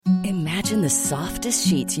Imagine the softest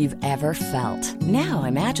sheets you've ever felt. Now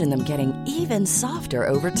imagine them getting even softer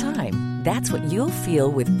over time. That's what you'll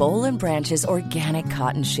feel with Boll and Branch's organic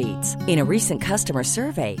cotton sheets. In a recent customer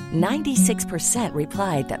survey, 96%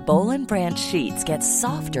 replied that Boll and Branch sheets get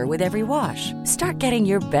softer with every wash. Start getting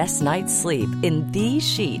your best night's sleep in these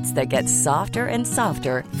sheets that get softer and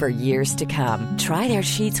softer for years to come. Try their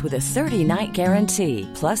sheets with a 30-night guarantee.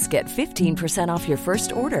 Plus, get 15% off your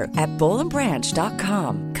first order at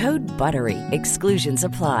bollandbranch.com. Code BUTTERY. Exclusions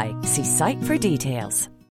apply. See site for details.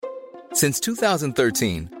 Since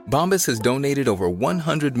 2013, Bombas has donated over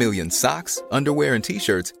 100 million socks, underwear, and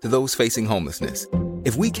T-shirts to those facing homelessness.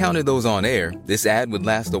 If we counted those on air, this ad would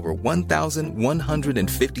last over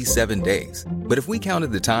 1,157 days. But if we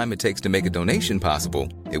counted the time it takes to make a donation possible,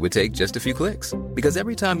 it would take just a few clicks. Because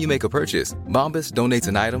every time you make a purchase, Bombas donates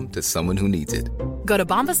an item to someone who needs it. Go to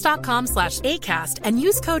bombas.com/ACAST and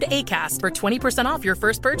use code ACAST for 20% off your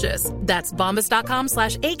first purchase. That's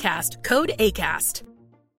bombas.com/ACAST, code ACAST.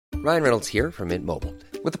 Ryan Reynolds here from Mint Mobile.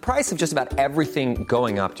 With the price of just about everything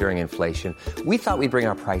going up during inflation, we thought we'd bring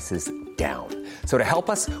our prices down. So to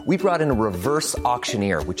help us, we brought in a reverse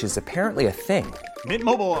auctioneer, which is apparently a thing. Mint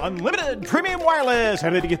Mobile Unlimited Premium Wireless.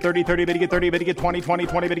 How to get 30, 30, bit to get 30, bit to get 20, 20,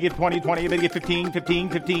 20, bit to get 20, 20, bit to get 15, 15,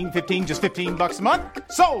 15, 15, just $15 a month?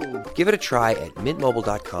 Sold! Give it a try at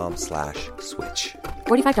mintmobile.com/switch.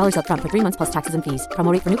 $45 up front for 3 months plus taxes and fees.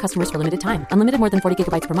 Promo rate for new customers for limited time. Unlimited more than 40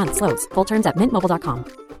 gigabytes per month. Slows full terms at mintmobile.com.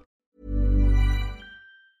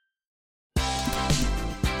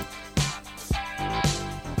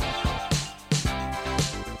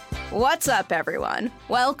 What's up, everyone?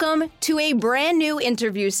 Welcome to a brand new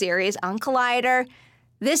interview series on Collider.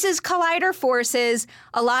 This is Collider Forces.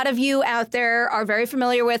 A lot of you out there are very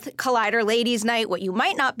familiar with Collider Ladies Night. What you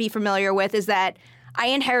might not be familiar with is that I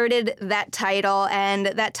inherited that title, and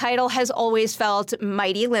that title has always felt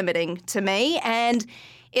mighty limiting to me, and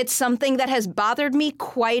it's something that has bothered me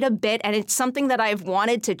quite a bit, and it's something that I've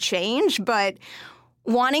wanted to change, but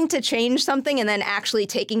wanting to change something and then actually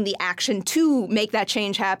taking the action to make that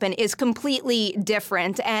change happen is completely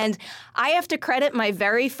different. And I have to credit my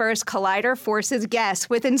very first Collider Forces guest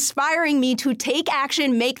with inspiring me to take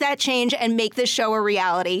action, make that change, and make this show a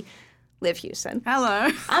reality. Liv Hewson. Hello.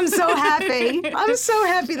 I'm so happy. I'm so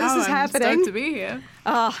happy this is happening. I'm stoked to be here.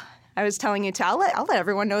 I was telling you, I'll let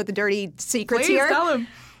everyone know the dirty secrets here. Please tell them.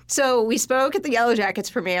 So we spoke at the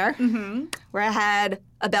Yellowjackets premiere, where I had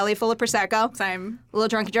a belly full of Prosecco. Same. A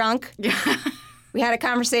little drunk. Yeah. We had a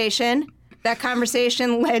conversation. That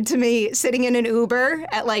conversation led to me sitting in an Uber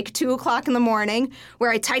at like 2 o'clock in the morning, where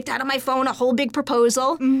I typed out on my phone a whole big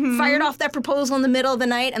proposal, fired off that proposal in the middle of the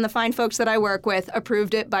night, and the fine folks that I work with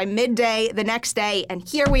approved it by midday the next day, and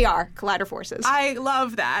here we are, Collider Forces. I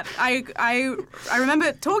love that. I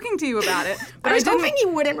remember talking to you about it. But I was hoping you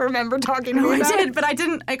wouldn't remember talking to me about it. I did, but I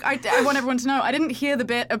didn't. I want everyone to know, I didn't hear the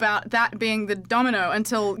bit about that being the domino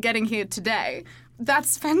until getting here today.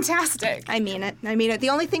 That's fantastic. I mean it. The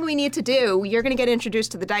only thing we need to do, you're going to get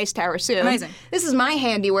introduced to the Dice Tower soon. Amazing. This is my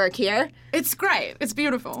handiwork here. It's great. It's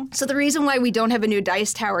beautiful. So the reason why we don't have a new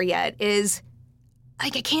Dice Tower yet is,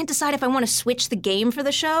 I can't decide if I want to switch the game for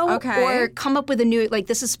the show or come up with a new,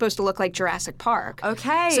 this is supposed to look like Jurassic Park.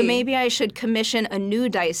 Okay. So maybe I should commission a new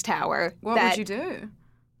Dice Tower. What would you do?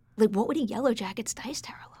 What would a Yellowjackets Dice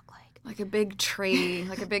Tower look like? Like a big tree.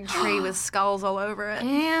 With skulls all over it.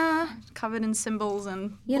 Yeah. Covered in symbols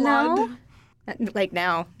and blood.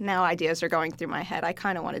 Know? Now ideas are going through my head. I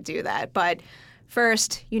kind of want to do that. But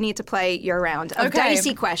first, you need to play your round of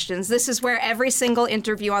dicey questions. This is where every single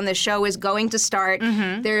interview on this show is going to start.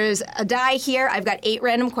 There's a die here. I've got 8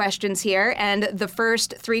 random questions here. And the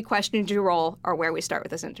first 3 questions you roll are where we start with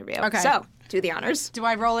this interview. Okay. So, do the honors. Do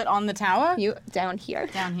I roll it on the tower? You down here.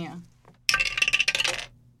 Down here.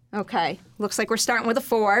 Okay. Looks like we're starting with a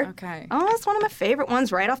 4. Okay. Oh, that's one of my favorite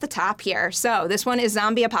ones right off the top here. So this one is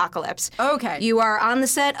zombie apocalypse. Okay. You are on the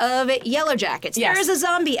set of Yellowjackets. Yes. There is a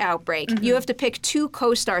zombie outbreak. You have to pick 2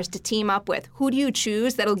 co-stars to team up with. Who do you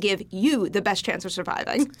choose that'll give you the best chance of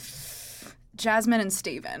surviving? Jasmine and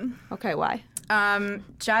Steven. Okay, why?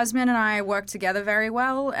 Jasmine and I work together very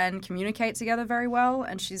well and communicate together very well,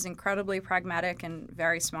 and she's incredibly pragmatic and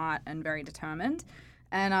very smart and very determined.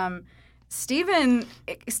 And Steven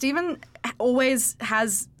always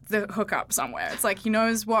has the hookup somewhere. It's he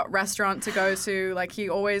knows what restaurant to go to. He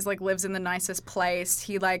always lives in the nicest place.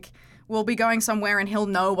 He we'll be going somewhere and he'll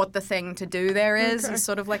know what the thing to do there is. He's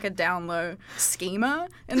sort of like a down-low schemer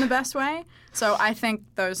in the best way. So I think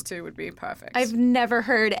those two would be perfect. I've never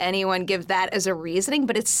heard anyone give that as a reasoning,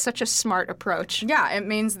 but it's such a smart approach. Yeah, it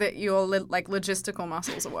means that your logistical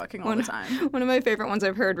muscles are working all the time. One of my favorite ones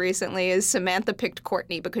I've heard recently is Samantha picked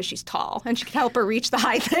Courtney because she's tall and she could help her reach the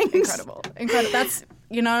high things. Incredible. That's,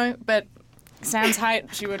 but Sam's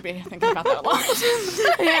height, she would be thinking about that a lot.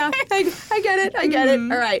 Yeah, I get it. I get it.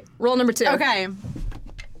 All right, rule number 2. Okay.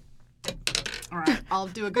 All right, I'll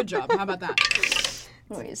do a good job. How about that?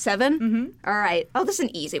 7? Mm-hmm. All right. Oh, this is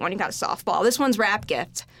an easy one. You got a softball. This one's wrap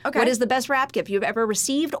gift. Okay. What is the best wrap gift you've ever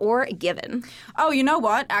received or given? Oh, you know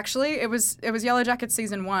what? Actually, it was Yellowjackets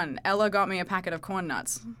season 1. Ella got me a packet of corn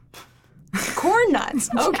nuts. Corn nuts?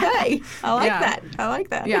 Okay. I like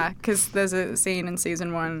that. Yeah, because there's a scene in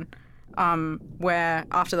season 1 where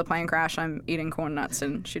after the plane crash, I'm eating corn nuts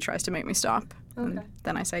and she tries to make me stop. Okay. And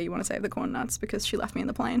then I say, you want to save the corn nuts because she left me in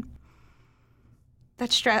the plane.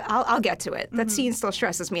 That's I'll get to it. That scene still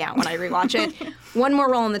stresses me out when I rewatch it. One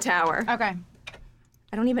more roll in the tower. Okay.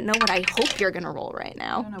 I don't even know what I hope you're going to roll right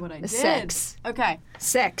now. I don't know what I did. 6. Okay.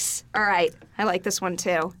 6. All right. I like this one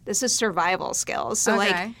too. This is survival skills. So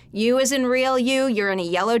Okay. you as in real you're in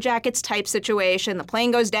a Yellowjackets type situation. The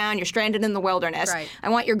plane goes down. You're stranded in the wilderness. Right. I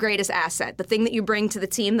want your greatest asset, the thing that you bring to the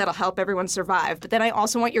team that'll help everyone survive. But then I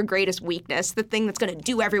also want your greatest weakness, the thing that's going to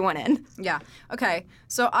do everyone in. Yeah. Okay.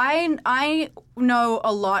 So I know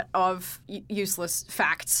a lot of useless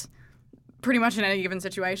facts. Pretty much in any given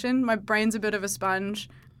situation. My brain's a bit of a sponge.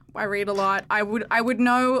 I read a lot. I would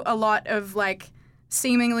know a lot of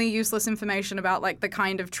seemingly useless information about the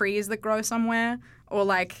kind of trees that grow somewhere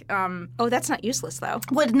or Oh, that's not useless though.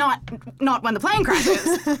 Well, not when the plane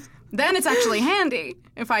crashes. Then it's actually handy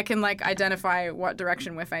if I can identify what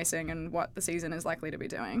direction we're facing and what the season is likely to be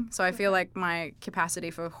doing. So I feel like my capacity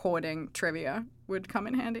for hoarding trivia would come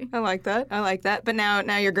in handy. I like that. But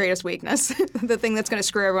now your greatest weakness, the thing that's going to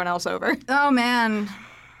screw everyone else over. Oh man.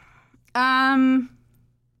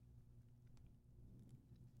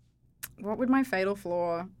 What would my fatal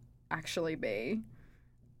flaw actually be?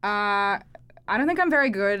 I don't think I'm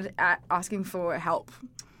very good at asking for help.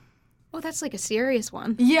 Oh, that's a serious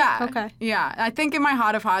one. Yeah. Okay. Yeah. I think in my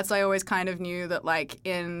heart of hearts, I always kind of knew that,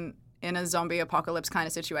 in a zombie apocalypse kind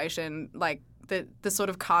of situation, the sort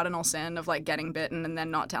of cardinal sin of, getting bitten and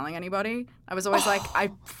then not telling anybody. I was always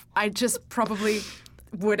I just probably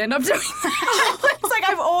would end up doing that. It's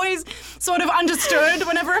I've always sort of understood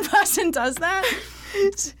whenever a person does that.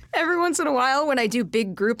 Every once in a while, when I do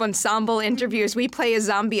big group ensemble interviews, we play a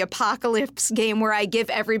zombie apocalypse game where I give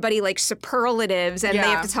everybody superlatives, and they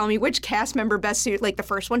have to tell me which cast member best suit, the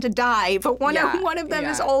first one to die. But one of them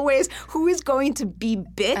is always who is going to be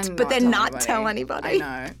bit, but then not tell anybody.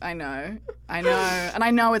 I know, and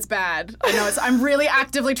I know it's bad. I'm really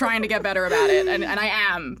actively trying to get better about it, and I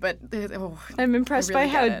am. But I'm impressed by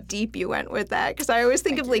how deep you went with that, because I always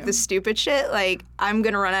think of the stupid shit, I'm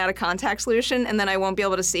gonna run out of contact solution, and then I won't be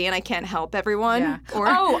able to see, and I can't help everyone. Yeah.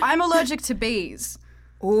 I'm allergic to bees.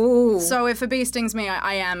 Ooh. So if a bee stings me,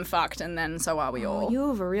 I am fucked, and then so are we all. You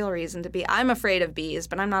have a real reason to be. I'm afraid of bees,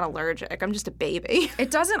 but I'm not allergic. I'm just a baby.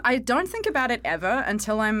 I don't think about it ever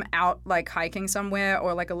until I'm out, hiking somewhere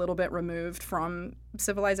or, a little bit removed from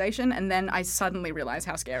civilization, and then I suddenly realize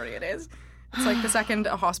how scary it is. It's the second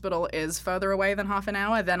a hospital is further away than half an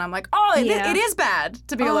hour, then I'm it is bad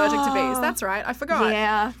to be allergic to bees. That's right. I forgot.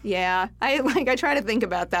 Yeah. I try to think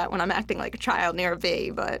about that when I'm acting like a child near a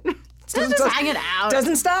bee, but just hang it out.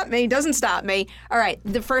 Doesn't stop me. All right.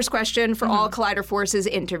 The first question for all Collider Forces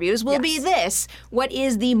interviews will be this. What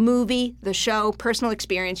is the movie, the show, personal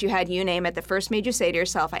experience you had, you name it, that first made you say to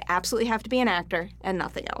yourself, I absolutely have to be an actor and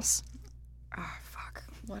nothing else? Oh, fuck.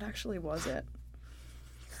 What actually was it?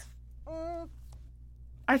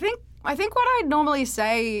 I think what I normally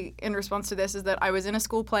say in response to this is that I was in a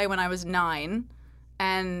school play when I was 9,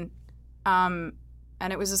 and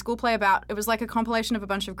it was a school play about, it was a compilation of a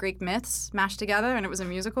bunch of Greek myths mashed together, and it was a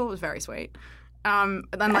musical. It was very sweet. Then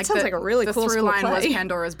that sounds like a really cool The through school line play. was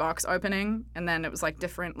Pandora's box opening, and then it was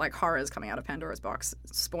different horrors coming out of Pandora's box,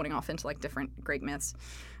 spawning off into different Greek myths.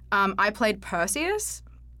 I played Perseus,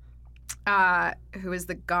 who is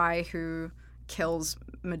the guy who kills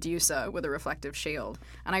Medusa with a reflective shield,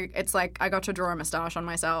 and I got to draw a moustache on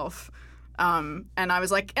myself, and I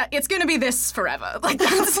was it's gonna be this forever.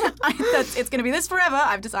 It's gonna be this forever.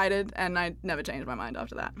 I've decided, and I never changed my mind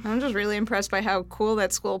after that. I'm just really impressed by how cool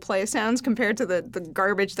that school play sounds compared to the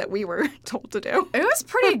garbage that we were told to do. It was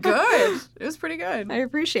pretty good. I I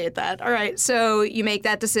appreciate that. All right, so you make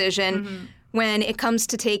that decision. when it comes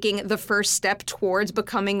to taking the first step towards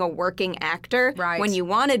becoming a working actor. Right. When you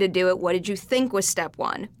wanted to do it, what did you think was step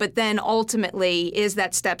one? But then ultimately, is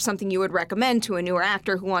that step something you would recommend to a newer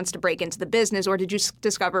actor who wants to break into the business, or did you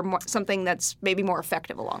discover something that's maybe more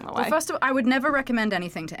effective along the way? Well, first of all, I would never recommend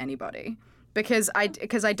anything to anybody because I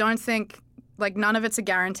don't think, like, none of it's a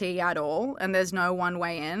guarantee at all, and there's no one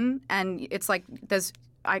way in, and it's like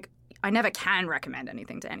I never can recommend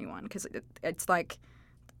anything to anyone because it's like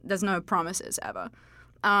there's no promises ever.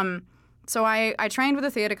 So I trained with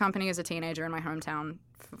a theater company as a teenager in my hometown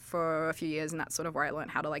for a few years, and that's sort of where I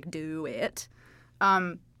learned how to, like, do it.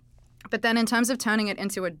 But then in terms of turning it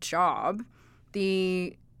into a job,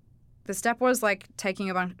 the step was, like, taking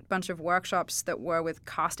a bunch of workshops that were with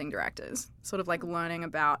casting directors, sort of like learning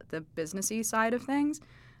about the businessy side of things.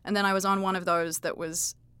 And then I was on one of those that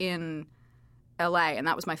was in LA, and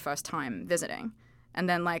that was my first time visiting. And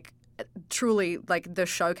then, like, truly, like, the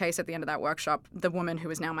showcase at the end of that workshop, the woman who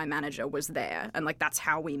is now my manager was there, and, like, that's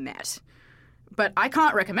how we met. But I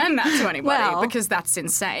can't recommend that to anybody because that's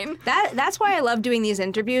insane. That's why I love doing these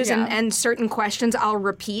interviews, Yeah. and certain questions I'll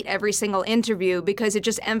repeat every single interview because it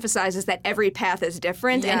just emphasizes that every path is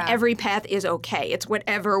different and Yeah. every path is okay. It's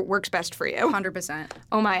whatever works best for you. 100%.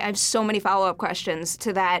 Oh my, I have so many follow-up questions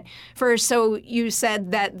to that. First, so you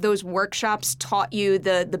said that those workshops taught you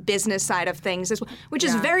the business side of things, which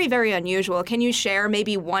is very, very unusual. Can you share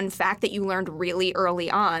maybe one fact that you learned really early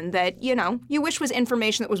on that, you know, you wish was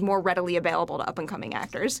information that was more readily available to up-and-coming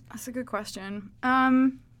actors? That's a good question.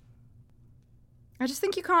 I just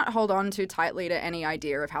think you can't hold on too tightly to any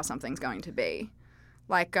idea of how something's going to be.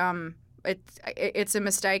 Like, it's a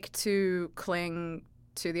mistake to cling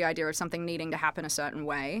to the idea of something needing to happen a certain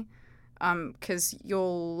way, because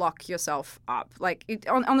you'll lock yourself up. Like,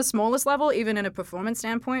 on the smallest level, even in a performance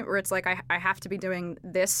standpoint, where it's like, I have to be doing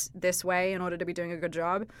this way in order to be doing a good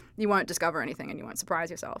job, you won't discover anything and you won't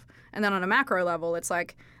surprise yourself. And then on a macro level, it's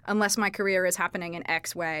like, unless my career is happening in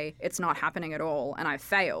X way, it's not happening at all, and I've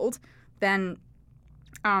failed, then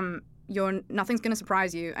nothing's going to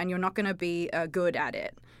surprise you, and you're not going to be good at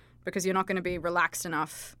it because you're not going to be relaxed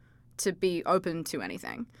enough to be open to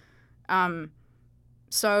anything.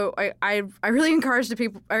 So I really encourage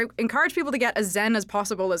people to get as zen as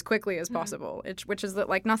possible as quickly as possible, which is that,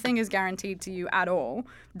 like, nothing is guaranteed to you at all.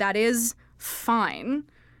 That is fine,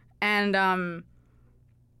 and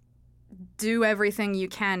do everything you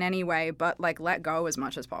can anyway, but, like, let go as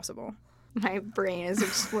much as possible. My brain is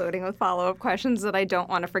exploding with follow-up questions that I don't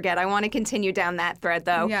want to forget. I want to continue down that thread,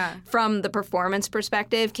 though. Yeah. From the performance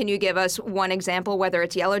perspective, can you give us one example, whether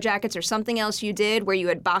it's Yellowjackets or something else you did where you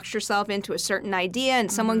had boxed yourself into a certain idea and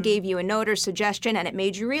someone gave you a note or suggestion and it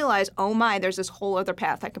made you realize, oh my, there's this whole other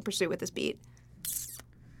path I can pursue with this beat?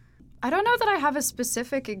 I don't know that I have a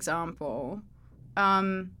specific example.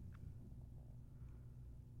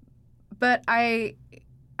 But I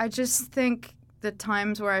just think the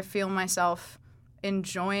times where I feel myself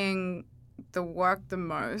enjoying the work the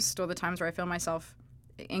most, or the times where I feel myself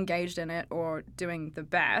engaged in it or doing the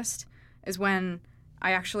best, is when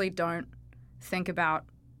I actually don't think about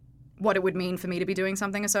what it would mean for me to be doing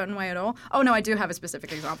something a certain way at all. Oh, no, I do have a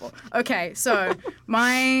specific example. Okay, so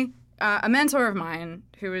a mentor of mine,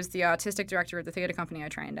 who is the artistic director of the theater company I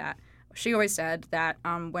trained at, she always said that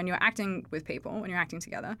when you're acting with people, when you're acting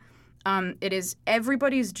together, it is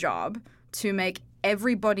everybody's job to make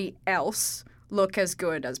everybody else look as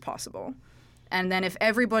good as possible. And then if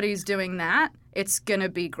everybody's doing that, it's going to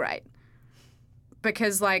be great.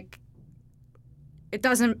 Because, like, it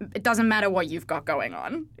doesn't matter what you've got going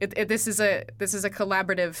on. This is a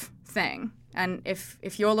collaborative thing. And if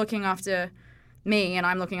you're looking after me and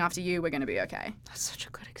I'm looking after you, we're going to be okay. That's such a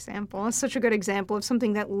good example. That's such a good example of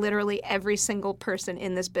something that literally every single person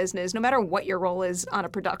in this business, no matter what your role is on a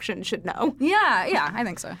production, should know. Yeah, I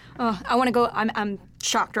think so. I want to go. I'm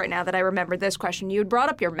shocked right now that I remembered this question. You had brought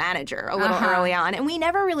up your manager a little early on, and we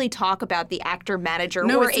never really talk about the actor-manager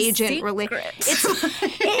or agent relationship.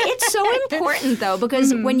 It's so important, though,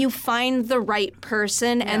 because when you find the right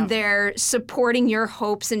person and they're supporting your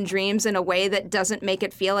hopes and dreams in a way that doesn't make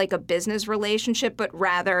it feel like a business relationship, but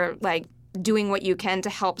rather like doing what you can to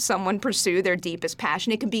help someone pursue their deepest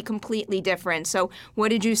passion, it can be completely different. So what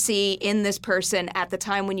did you see in this person at the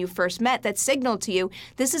time when you first met that signaled to you,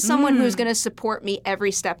 this is someone who's going to support me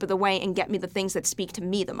every step of the way and get me the things that speak to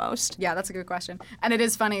me the most? Yeah, that's a good question. And it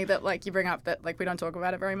is funny that, like, you bring up that, like, we don't talk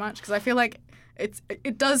about it very much, because I feel like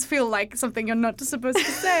it does feel like something you're not supposed to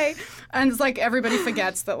say. And it's like everybody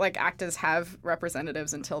forgets that, like, actors have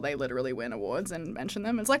representatives until they literally win awards and mention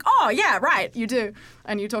them. It's like, oh, yeah, right, you do.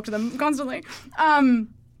 And you talk to them constantly.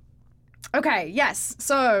 Okay, yes.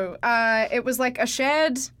 So it was like a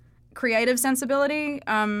shared creative sensibility,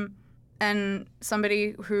 and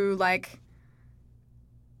somebody who like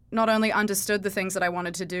not only understood the things that I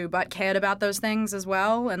wanted to do, but cared about those things as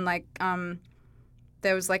well. And like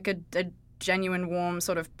there was like a genuine, warm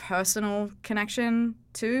sort of personal connection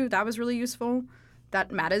too. That was really useful.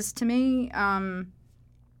 That matters to me.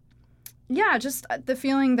 Yeah, just the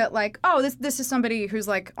feeling that like, oh, this is somebody who's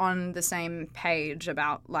like on the same page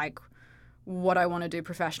about like what I want to do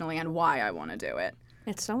professionally and why I want to do it.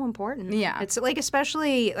 It's so important. Yeah. It's like,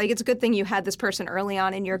 especially, like, it's a good thing you had this person early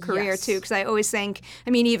on in your career, Yes. too, because I always think, I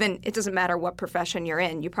mean, even, it doesn't matter what profession you're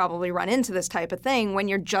in, you probably run into this type of thing. When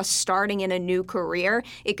you're just starting in a new career,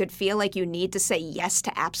 it could feel like you need to say yes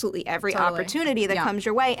to absolutely every opportunity that comes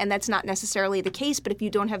your way, and that's not necessarily the case, but if you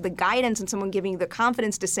don't have the guidance and someone giving you the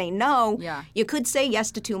confidence to say no, you could say yes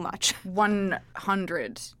to too much.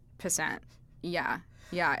 100%. Yeah.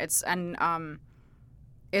 Yeah,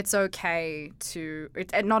 it's okay to,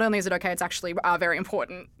 and not only is it okay, it's actually very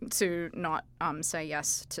important to not say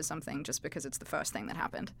yes to something just because it's the first thing that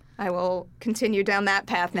happened. I will continue down that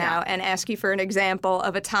path now and ask you for an example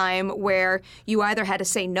of a time where you either had to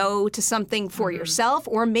say no to something for yourself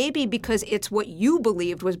or maybe because it's what you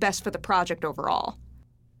believed was best for the project overall.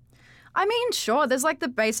 I mean, sure, there's like the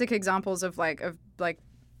basic examples of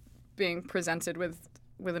being presented with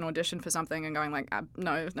an audition for something and going like,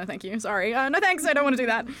 no, thank you, sorry, no thanks, I don't want to do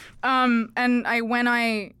that. And when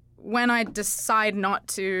I decide not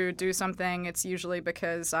to do something, it's usually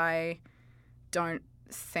because I don't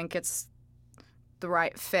think it's the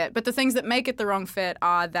right fit. But the things that make it the wrong fit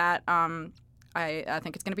are that I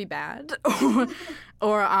think it's going to be bad,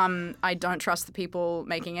 or I don't trust the people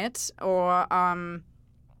making it, or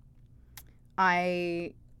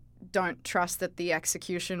I don't trust that the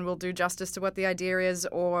execution will do justice to what the idea is,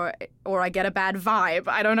 or I get a bad vibe.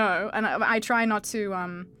 I don't know. And I try not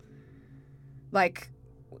to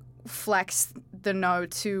flex the no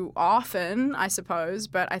too often, I suppose,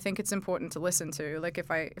 but I think it's important to listen to. Like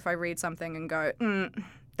if I read something and go,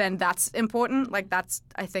 then that's important. Like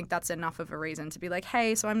I think that's enough of a reason to be like,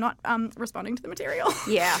 hey, so I'm not responding to the material.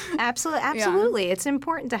 Yeah, absolutely. Yeah. It's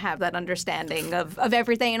important to have that understanding of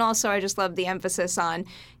everything. And also I just love the emphasis on,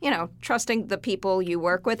 trusting the people you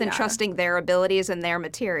work with and trusting their abilities and their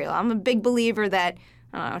material. I'm a big believer that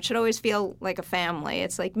it should always feel like a family.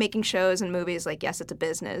 It's like making shows and movies, like, yes, it's a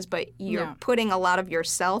business, but you're putting a lot of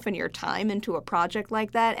yourself and your time into a project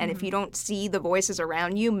like that. And if you don't see the voices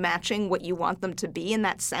around you matching what you want them to be in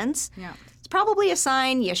that sense, it's probably a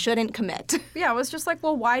sign you shouldn't commit. Yeah, it was just like,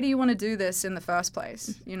 well, why do you want to do this in the first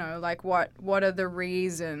place? Like what are the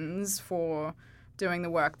reasons for doing the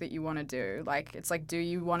work that you want to do? Like, it's like, do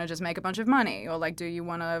you want to just make a bunch of money? Or like, do you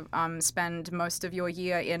want to spend most of your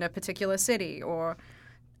year in a particular city? Or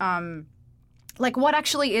like, what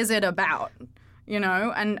actually is it about,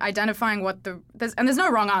 and identifying what there's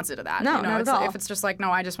no wrong answer to that. No, not at all. If it's just like, no,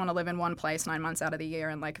 I just want to live in one place 9 months out of the year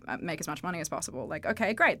and like make as much money as possible. Like,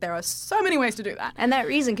 okay, great. There are so many ways to do that. And that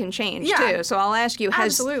reason can change too. So I'll ask you,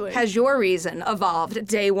 has your reason evolved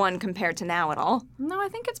day one compared to now at all? No, I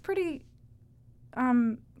think it's pretty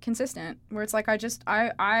consistent, where it's like,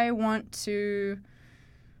 I want to,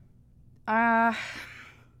 I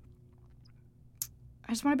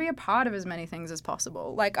just want to be a part of as many things as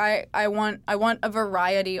possible. Like I want a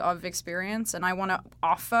variety of experience, and I want to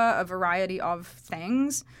offer a variety of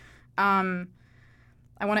things. I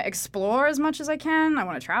want to explore as much as I can. I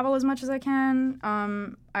want to travel as much as I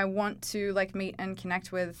can. I want to like meet and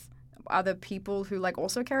connect with other people who like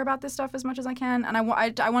also care about this stuff as much as I can. And I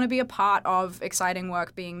want to be a part of exciting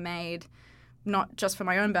work being made, not just for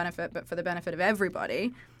my own benefit, but for the benefit of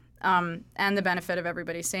everybody. And the benefit of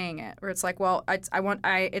everybody seeing it, where it's like, well, it's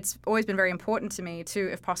always been very important to me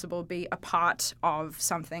to, if possible, be a part of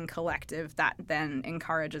something collective that then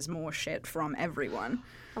encourages more shit from everyone.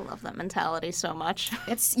 I love that mentality so much.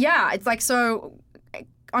 It's like, so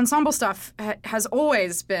ensemble stuff has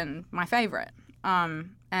always been my favorite.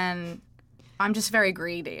 And I'm just very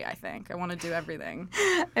greedy, I think. I want to do everything.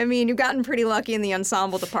 I mean, you've gotten pretty lucky in the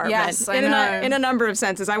ensemble department. Yes, I know. In a number of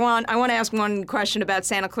senses. I want to ask one question about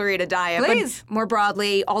Santa Clarita Diet. Please. But more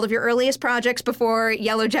broadly, all of your earliest projects before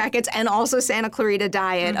Yellowjackets and also Santa Clarita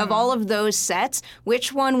Diet, of all of those sets,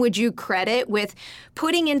 which one would you credit with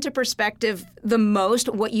putting into perspective the most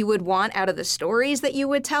what you would want out of the stories that you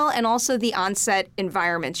would tell and also the on-set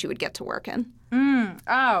environments you would get to work in?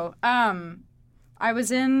 I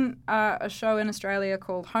was in a show in Australia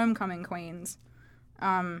called Homecoming Queens,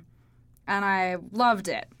 and I loved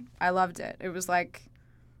it. It was like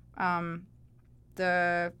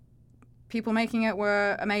the people making it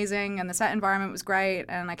were amazing, and the set environment was great,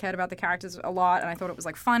 and I cared about the characters a lot, and I thought it was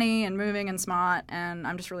like funny and moving and smart, and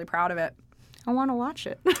I'm just really proud of it. I want to watch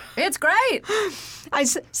it. It's great.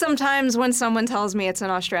 Sometimes when someone tells me it's an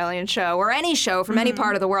Australian show, or any show from any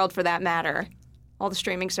part of the world for that matter, all the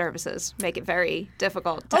streaming services make it very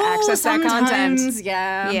difficult to access that content.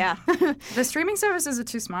 Yeah. The streaming services are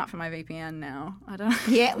too smart for my VPN now. I don't.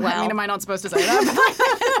 Yeah, well, I mean, am I not supposed to say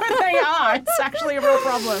that? But they are. It's actually a real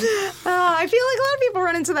problem. I feel like a lot of people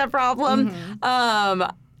run into that problem.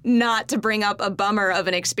 Not to bring up a bummer of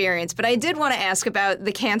an experience, but I did want to ask about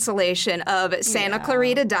the cancellation of Santa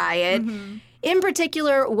Clarita Diet. In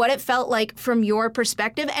particular, what it felt like from your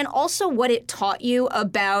perspective, and also what it taught you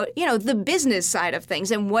about, the business side of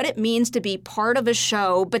things and what it means to be part of a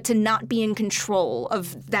show, but to not be in control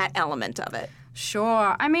of that element of it.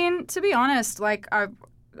 Sure. I mean, to be honest, it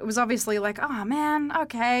was obviously like, oh man,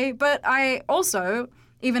 okay. But I also,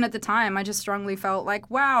 even at the time, I just strongly felt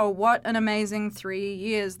like, wow, what an amazing 3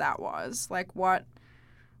 years that was. Like, what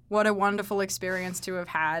a wonderful experience to have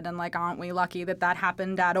had. And aren't we lucky that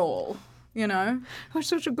happened at all? That's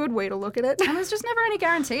such a good way to look at it. And there's just never any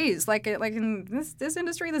guarantees. Like in this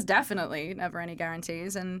industry, there's definitely never any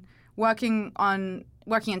guarantees. And working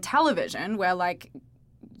in television, where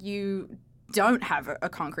you don't have a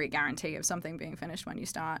concrete guarantee of something being finished when you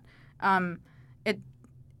start,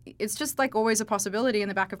 it's just always a possibility in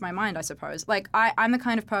the back of my mind, I suppose. I'm the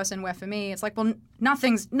kind of person where for me it's well,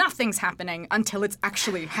 nothing's happening until it's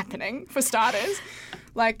actually happening, for starters.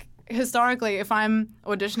 Historically, if I'm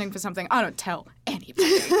auditioning for something, I don't tell anybody.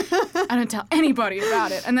 I don't tell anybody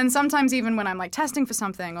about it. And then sometimes even when I'm testing for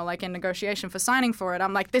something or in negotiation for signing for it,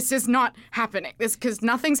 I'm this is not happening. Because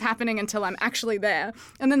nothing's happening until I'm actually there.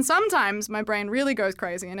 And then sometimes my brain really goes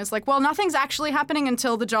crazy and it's well, nothing's actually happening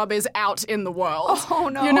until the job is out in the world. Oh,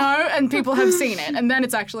 no. And people have seen it, and then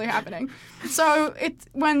it's actually happening. So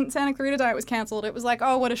when Santa Clarita Diet was canceled, it was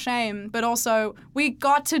oh, what a shame. But also, we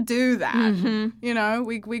got to do that. Mm-hmm.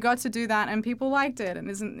 We got to do that, and people liked it, and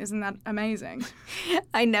isn't that amazing?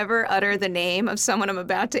 I never utter the name of someone I'm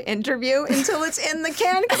about to interview until it's in the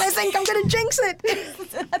can because I think I'm going to jinx it.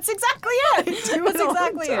 That's exactly it. That's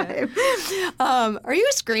exactly it. Are you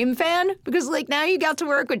a Scream fan? Because now you got to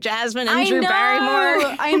work with Jasmine and Drew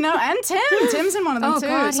Barrymore. I know, and Tim. Tim's in one of them too.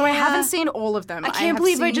 God, so I haven't seen all of them. I can't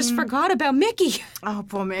believe I just forgot about Mickey. Oh,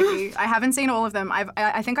 poor Mickey. I haven't seen all of them.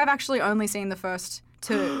 I think I've actually only seen the first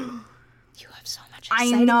 2. You have so much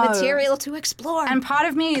exciting material to explore. And part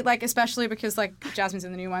of me, especially because Jasmine's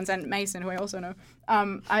in the new ones and Mason, who I also know,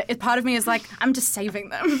 part of me is I'm just saving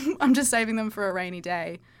them. I'm just saving them for a rainy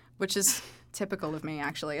day, which is typical of me,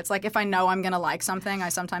 actually. It's if I know I'm going to like something, I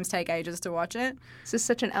sometimes take ages to watch it. This is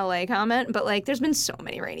such an LA comment, but there's been so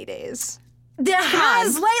many rainy days. There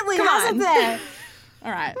has lately, hasn't there?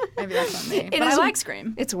 All right, maybe that's on me. But I like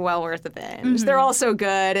Scream. It's well worth a binge. Mm-hmm. They're all so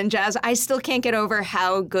good. And I still can't get over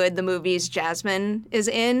how good the movies Jasmine is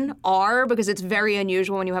in are, because it's very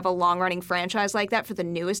unusual when you have a long-running franchise like that for the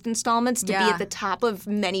newest installments to be at the top of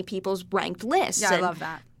many people's ranked lists. Yeah, I love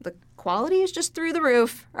that. The quality is just through the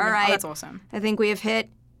roof. All right. Oh, that's awesome. I think we have hit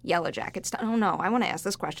Yellowjackets. Oh, no, I want to ask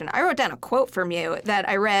this question. I wrote down a quote from you that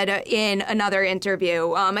I read in another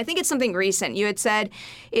interview. I think it's something recent. You had said,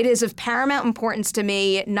 "It is of paramount importance to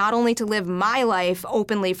me not only to live my life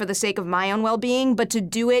openly for the sake of my own well-being, but to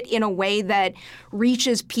do it in a way that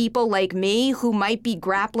reaches people like me who might be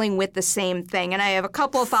grappling with the same thing." And I have a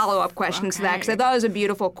couple of follow-up questions to that because I thought it was a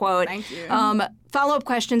beautiful quote. Thank you. Follow-up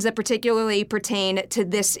questions that particularly pertain to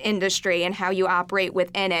this industry and how you operate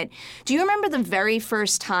within it. Do you remember the very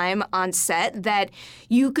first time on set that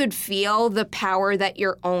you could feel the power that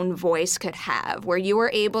your own voice could have, where you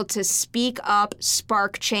were able to speak up,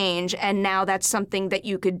 spark change, and now that's something that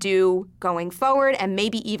you could do going forward and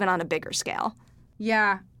maybe even on a bigger scale?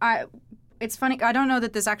 Yeah, it's funny. I don't know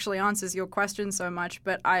that this actually answers your question so much,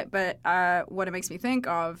 but what it makes me think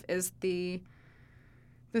of is the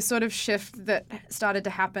sort of shift that started to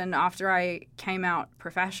happen after I came out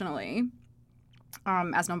professionally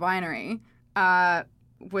as non-binary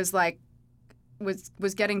was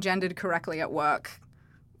getting gendered correctly at work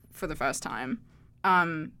for the first time,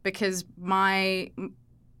 because my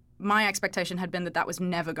expectation had been that was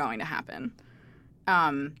never going to happen,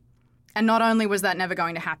 and not only was that never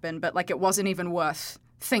going to happen, but it wasn't even worth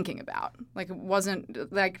thinking about. It wasn't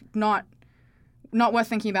not worth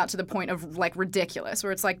thinking about to the point of ridiculous,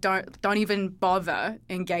 where it's don't even bother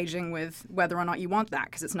engaging with whether or not you want that,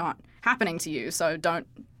 because it's not happening to you, so don't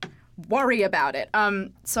worry about it.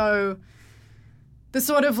 So the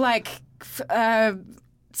sort of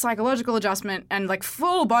psychological adjustment and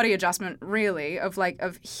full body adjustment, really, of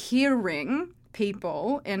hearing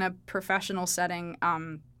people in a professional setting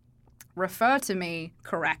refer to me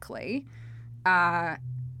correctly.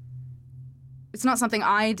 It's not something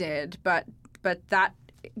I did, but that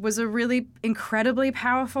was a really incredibly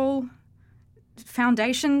powerful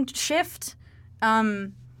foundation shift,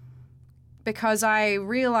 because I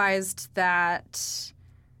realized that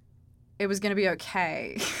it was going to be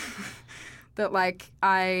okay. That, like,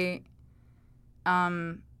 I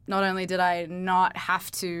not only did I not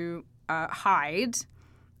have to hide,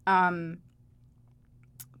 but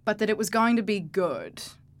that it was going to be good.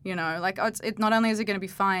 You know, like, it not only is it going to be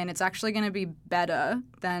fine, it's actually going to be better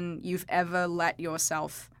than you've ever let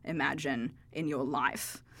yourself imagine in your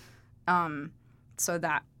life. So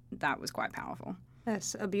that was quite powerful.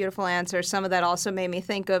 That's a beautiful answer. Some of that also made me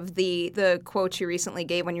think of the quotes you recently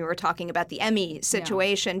gave when you were talking about the Emmy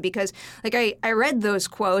situation, because, like, I read those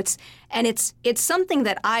quotes, and it's something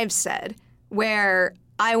that I've said where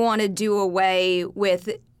I want to do away with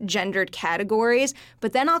gendered categories,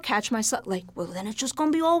 but then I'll catch myself like, well, then it's just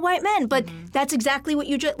going to be all white men. But that's exactly what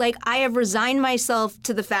you just, like, I have resigned myself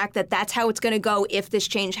to the fact that that's how it's going to go if this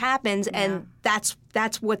change happens, and that's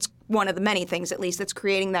what's one of the many things, at least, that's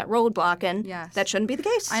creating that roadblock, and that shouldn't be the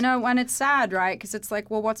case. I know, and it's sad, right? Because it's like,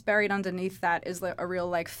 well, what's buried underneath that is a real,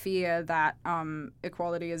 like, fear that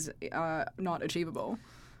equality is not achievable.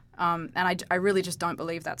 And I really just don't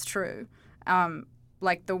believe that's true.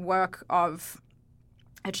 Like, the work of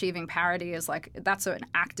achieving parity is, like, that's an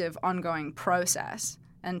active, ongoing process.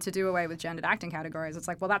 And to do away with gendered acting categories, it's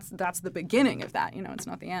like, well, that's the beginning of that. You know, it's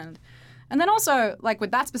not the end. And then also, like,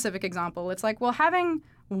 with that specific example, it's like, well, having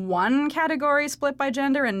one category split by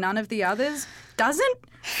gender and none of the others doesn't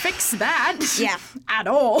fix that at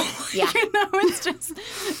all. Yeah. You know,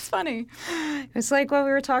 it's funny. It's like what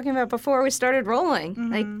we were talking about before we started rolling.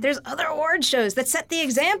 Mm-hmm. Like, there's other award shows that set the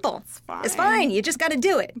example. It's fine. You just got to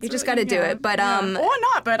do it. You just got to do it. But or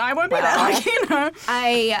not, but I won't be there. Like, you know.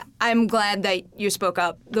 I'm glad that you spoke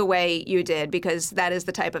up the way you did, because that is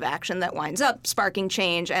the type of action that winds up sparking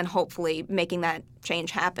change and hopefully making that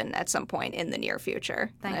change happen at some point in the near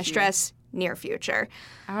future. Thank you. I stress near future.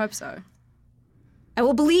 I hope so. I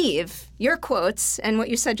will believe. Your quotes and what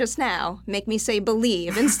you said just now make me say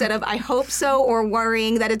believe instead of I hope so, or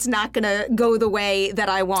worrying that it's not going to go the way that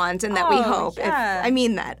I want and that we hope. Yeah. I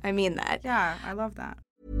mean that. Yeah, I love that.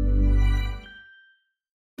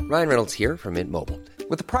 Ryan Reynolds here from Mint Mobile.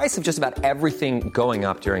 With the price of just about everything going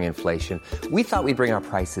up during inflation, we thought we'd bring our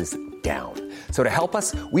prices down. So to help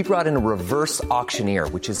us, we brought in a reverse auctioneer,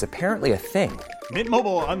 which is apparently a thing. Mint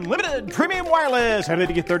Mobile Unlimited Premium Wireless. How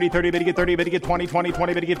to get 30, 30, bit to get 30, bit to get 20, 20,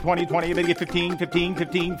 20, bit to get 20, 20, bit to get 15, 15,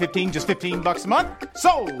 15, 15, just $15 a month?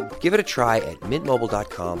 Sold! Give it a try at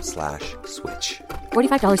mintmobile.com/switch.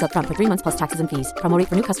 $45 up front for 3 months plus taxes and fees. Promo rate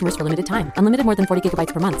for new customers for limited time. Unlimited more than 40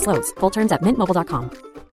 gigabytes per month. Slows full terms at mintmobile.com.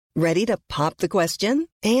 Ready to pop the question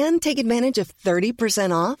and take advantage of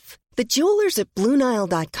 30% off? The jewelers at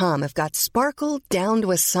BlueNile.com have got sparkle down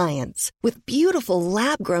to a science with beautiful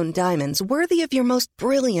lab-grown diamonds worthy of your most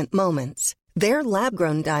brilliant moments. Their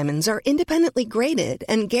lab-grown diamonds are independently graded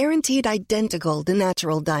and guaranteed identical to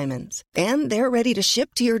natural diamonds. And they're ready to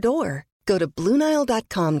ship to your door. Go to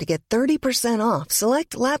BlueNile.com to get 30% off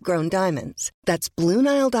select lab-grown diamonds. That's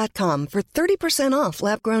BlueNile.com for 30% off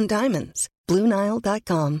lab-grown diamonds.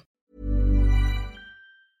 BlueNile.com.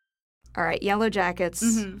 All right,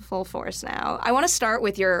 Yellowjackets, full force now. I want to start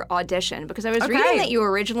with your audition, because I was reading that you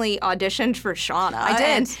originally auditioned for Shauna. I did.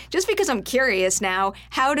 And just because I'm curious now,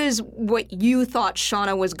 how does what you thought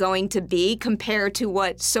Shauna was going to be compare to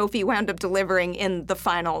what Sophie wound up delivering in the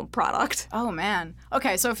final product? Oh, man.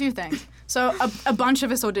 Okay, so a few things. So a bunch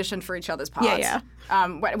of us auditioned for each other's parts. Yeah.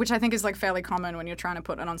 Which I think is, like, fairly common when you're trying to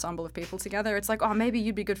put an ensemble of people together. It's like, oh, maybe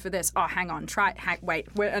you'd be good for this. Oh, hang on, wait,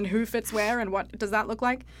 and who fits where and what does that look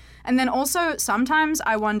like? And then also sometimes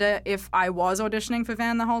I wonder if I was auditioning for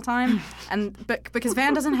Van the whole time, because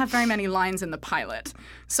Van doesn't have very many lines in the pilot.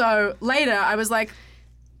 So later I was like,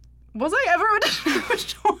 was I ever auditioning for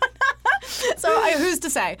Shauna? So who's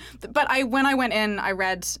to say? But when I went in, I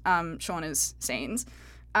read Shauna's scenes,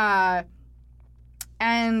 and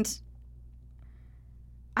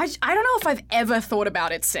I don't know if I've ever thought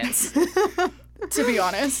about it since, to be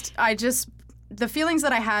honest. The feelings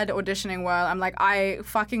that I had auditioning were, I'm like, I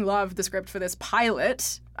fucking love the script for this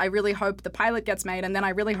pilot. I really hope the pilot gets made, and then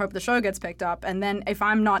I really hope the show gets picked up, and then if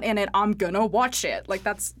I'm not in it, I'm gonna watch it. Like,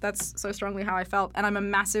 that's so strongly how I felt, and I'm a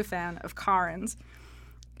massive fan of Karen's.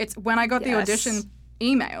 It's when I got the audition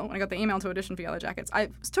email, when I got the email to audition for Yellowjackets, I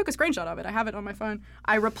took a screenshot of it. I have it on my phone.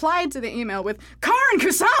 I replied to the email with Karen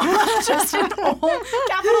Kusama, just in all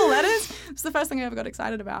capital letters. It's the first thing I ever got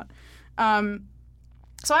excited about.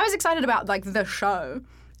 So I was excited about like the show,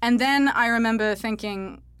 and then I remember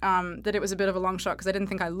thinking that it was a bit of a long shot because I didn't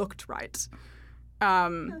think I looked right,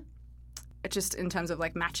 just in terms of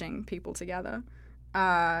like matching people together,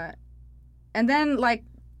 and then like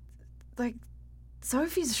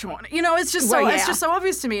Sophie's Shauna. It's just it's just so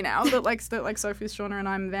obvious to me now that Sophie's Shauna and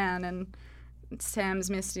I'm Van and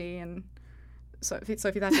Sam's Misty and Sophie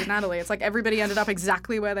Thatcher's Natalie. It's like everybody ended up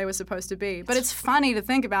exactly where they were supposed to be. But it's funny to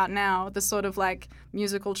think about now, the sort of like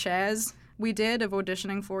musical chairs we did of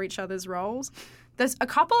auditioning for each other's roles. There's a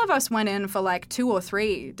couple of us went in for like 2 or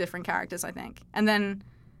 3 different characters, I think. And then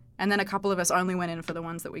a couple of us only went in for the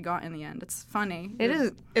ones that we got in the end. It's funny.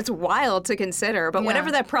 It's wild to consider, but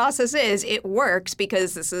whatever that process is, it works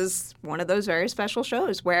because this is one of those very special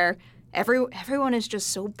shows where everyone is just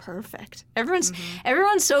so perfect. Everyone's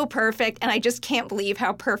so perfect, and I just can't believe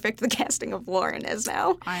how perfect the casting of Lauren is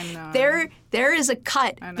now. I know. There is a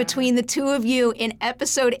cut between the two of you in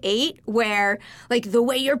episode 8 where, like, the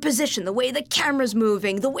way you're positioned, the way the camera's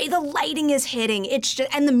moving, the way the lighting is hitting, it's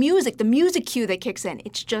just, and the music cue that kicks in,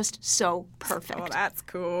 it's just so perfect. Oh, that's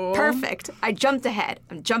cool. Perfect. I jumped ahead.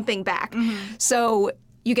 I'm jumping back. So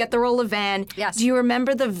you get the role of Van. Yes. Do you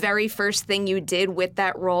remember the very first thing you did with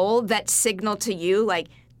that role that signaled to you, like,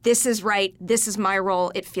 this is right, this is my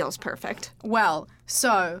role, it feels perfect? Well,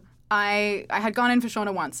 so I had gone in for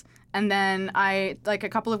Shauna once, and then a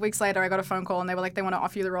couple of weeks later, I got a phone call, and they were like, they want to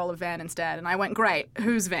offer you the role of Van instead. And I went, great,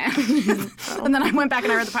 who's Van? And then I went back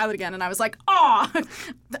and I read the pilot again, and I was like, oh,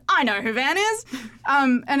 I know who Van is.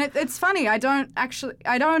 And it's funny, I don't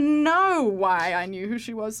know why I knew who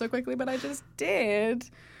she was so quickly, but I just did.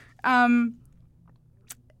 And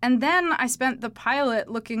then I spent the pilot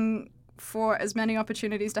looking for as many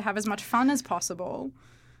opportunities to have as much fun as possible.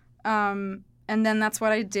 And then that's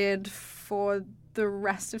what I did for the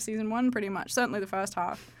rest of season 1, pretty much. Certainly the first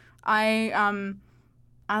half. I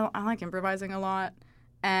like improvising a lot,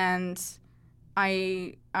 and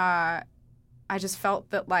I just felt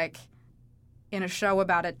that, like, in a show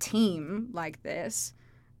about a team like this,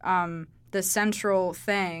 the central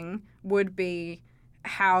thing would be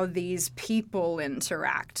how these people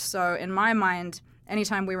interact. So in my mind,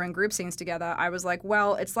 anytime we were in group scenes together, I was like,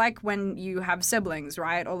 well, it's like when you have siblings,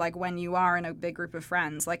 right? Or like when you are in a big group of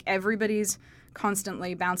friends. Like, everybody's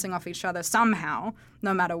constantly bouncing off each other somehow,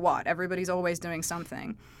 no matter what. Everybody's always doing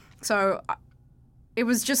something. So it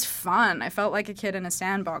was just fun. I felt like a kid in a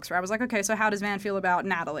sandbox where I was like, okay, so how does Van feel about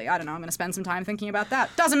Natalie? I don't know. I'm going to spend some time thinking about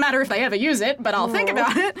that. Doesn't matter if they ever use it, but I'll think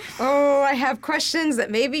about it. Oh, I have questions that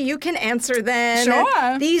maybe you can answer then.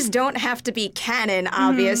 Sure. These don't have to be canon,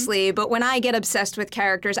 obviously, but when I get obsessed with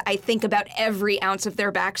characters, I think about every ounce of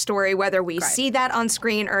their backstory, whether we see that on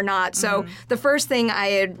screen or not. So the first thing I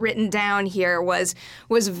had written down here was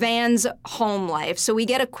Van's home life. So we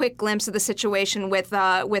get a quick glimpse of the situation with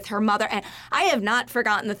her mother. And I have not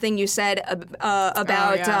forgotten the thing you said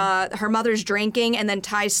about her mother's drinking and then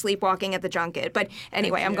Ty's sleepwalking at the junket. But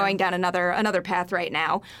anyway, I'm going down another path right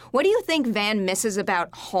now. What do you think Van misses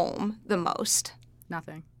about home the most?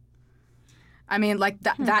 Nothing. I mean, like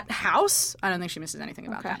that house. I don't think she misses anything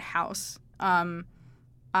about that house. I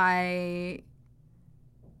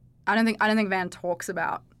don't think Van talks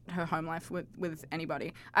about her home life with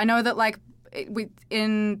anybody. I know that, like,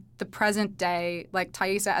 in the present day, like,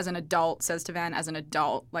 Taissa as an adult says to Van as an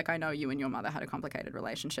adult, like, I know you and your mother had a complicated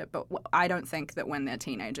relationship, but I don't think that when they're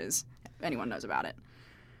teenagers anyone knows about it.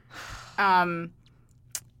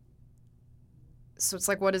 So it's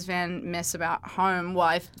like, what does Van miss about home? Well,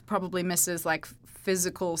 I probably misses, like,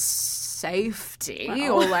 physical safety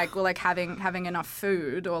or having enough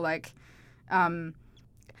food or, like,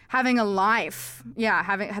 having a life. Yeah,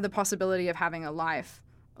 having the possibility of having a life.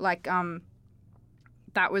 Like,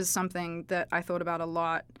 that was something that I thought about a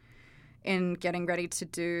lot in getting ready to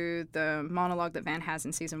do the monologue that Van has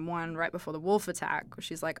in season 1 right before the wolf attack.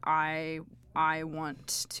 She's like, I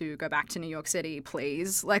want to go back to New York City,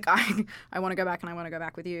 please. Like, I want to go back, and I want to go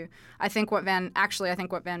back with you. I think what Van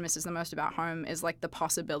misses the most about home is, like, the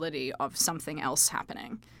possibility of something else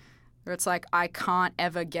happening. Where it's like, I can't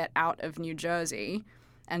ever get out of New Jersey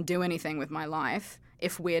and do anything with my life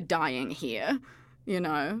if we're dying here. You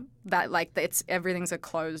know, that, like, everything's a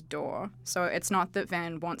closed door. So it's not that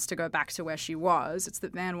Van wants to go back to where she was. It's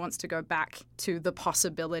that Van wants to go back to the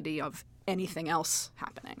possibility of anything else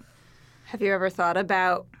happening. Have you ever thought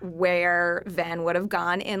about where Van would have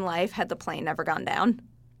gone in life had the plane never gone down?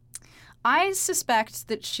 I suspect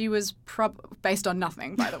that she was based on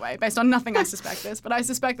nothing, by the way. Based on nothing, I suspect this. But I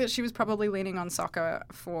suspect that she was probably leaning on soccer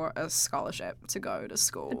for a scholarship to go to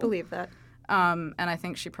school. I believe that. And I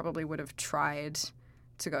think she probably would have tried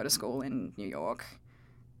to go to school in New York.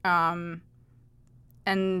 And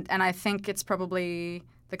I think it's probably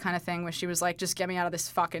the kind of thing where she was like, just get me out of this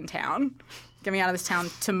fucking town. Get me out of this town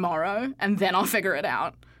tomorrow, and then I'll figure it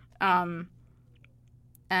out.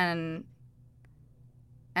 And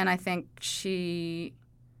I think she,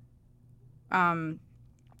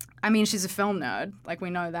 I mean, she's a film nerd. Like,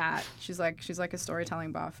 we know that. She's like a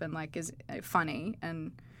storytelling buff and like is funny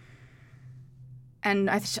and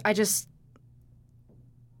I think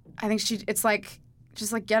it's like,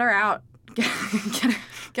 just like get her out. Get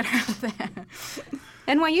her out of there.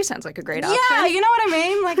 NYU sounds like a great option. Yeah, you know what I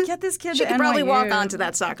mean? Like, get this kid She to could probably NYU. walk onto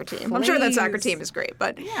that soccer team. Please. I'm sure that soccer team is great,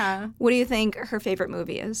 but yeah. What do you think her favorite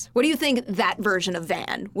movie is? What do you think that version of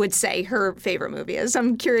Van would say her favorite movie is?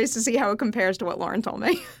 I'm curious to see how it compares to what Lauren told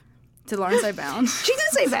me. Did Lauren say Bound? She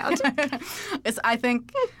did say Bound.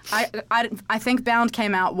 I think Bound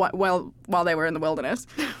came out while they were in the wilderness,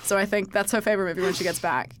 so I think that's her favorite movie when she gets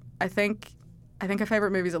back. I think her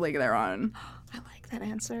favorite movie is A League of Their Own. I like that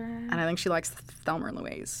answer. And I think she likes Thelma and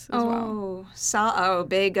Louise as well.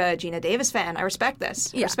 Big Gina Davis fan. I respect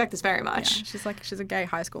this. I respect this very much. Yeah, she's a gay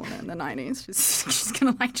high schooler in the 90s. She's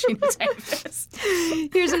gonna like Gina Davis.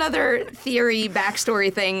 Here's another theory,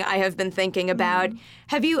 backstory thing I have been thinking about.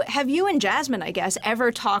 Have you and Jasmine, I guess,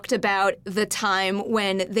 ever talked about the time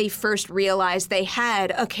when they first realized they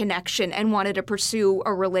had a connection and wanted to pursue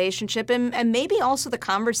a relationship, and maybe also the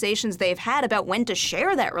conversations they've had about when to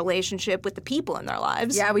share that relationship with the people in their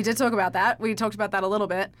lives? Yeah, we did talk about that. We talked about that a little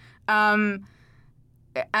bit. And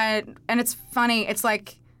it's funny. It's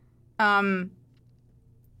like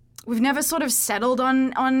we've never sort of settled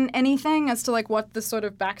on anything as to like what the sort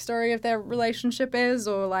of backstory of their relationship is,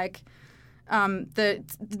 or like the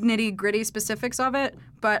nitty-gritty specifics of it.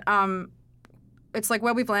 But it's like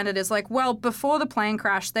where we've landed is like, well, before the plane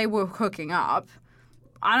crash, they were hooking up.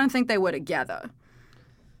 I don't think they were together.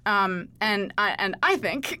 And I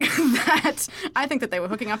think that they were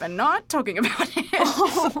hooking up and not talking about it.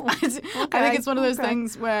 Oh, I think it's one of those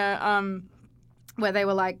things where they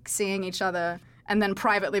were like seeing each other and then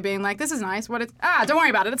privately being like, "This is nice. What it's don't worry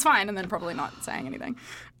about it. It's fine," and then probably not saying anything.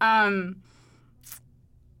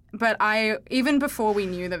 But even before we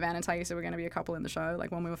knew that Van and Taissa were going to be a couple in the show,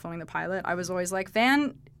 like when we were filming the pilot, I was always like,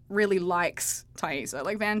 Van really likes Taissa.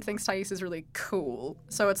 Like, Van thinks Taissa's really cool.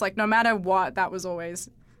 So it's like, no matter what, that was always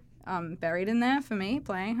buried in there for me,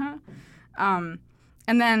 playing her.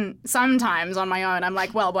 And then sometimes on my own, I'm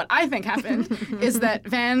like, well, what I think happened is that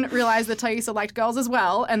Van realized that Taissa liked girls as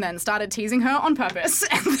well and then started teasing her on purpose.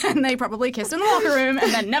 And then they probably kissed in the locker room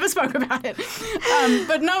and then never spoke about it.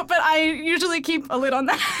 But I usually keep a lid on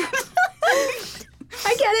that.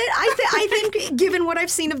 I get it. I think, given what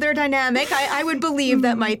I've seen of their dynamic, I would believe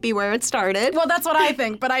that might be where it started. Well, that's what I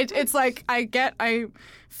think. But it's like I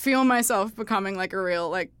feel myself becoming like a real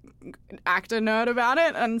like actor nerd about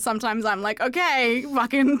it, and sometimes I'm like, okay,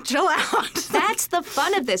 fucking chill out. That's the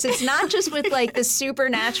fun of this. It's not just with like the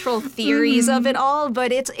supernatural theories of it all,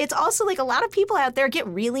 but it's also like a lot of people out there get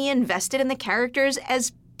really invested in the characters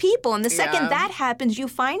as people, and the second that happens, you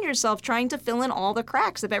find yourself trying to fill in all the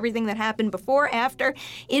cracks of everything that happened before, after,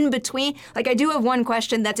 in between. Like, I do have one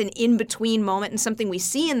question that's an in-between moment and something we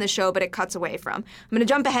see in the show, but it cuts away from. I'm going to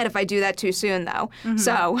jump ahead if I do that too soon, though. Mm-hmm.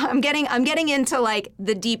 So I'm getting into like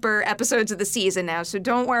the deeper episodes of the season now. So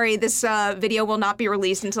don't worry, this video will not be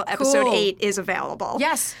released until episode 8 is available.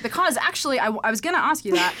 Yes, because actually, I was going to ask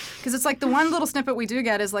you that, because it's like the one little snippet we do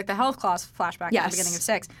get is like the health class flashback at the beginning of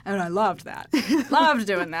 6, and I loved that. Loved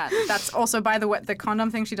doing that. That's also, by the way, the condom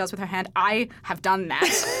thing she does with her hand. I have done that.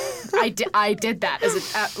 I did that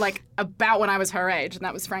as like about when I was her age, and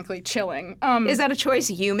that was frankly chilling. Is that a choice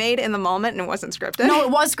you made in the moment and it wasn't scripted? No, it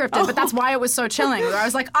was scripted, but that's why it was so chilling. Where I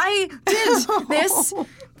was like, I did this. What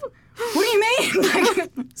do you mean? Like,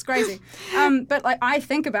 it's crazy. But like, I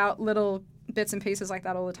think about little bits and pieces like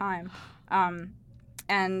that all the time. And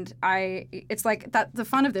it's like that. The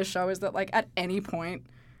fun of this show is that like at any point,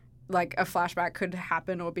 like a flashback could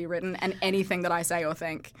happen or be written, and anything that I say or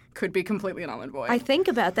think could be completely null and void. I think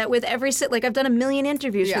about that with every like I've done a million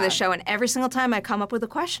interviews for this show, and every single time I come up with a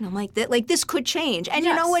question, I'm like, this could change, and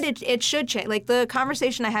you know what? It should change. Like the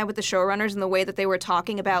conversation I had with the showrunners and the way that they were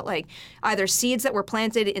talking about like either seeds that were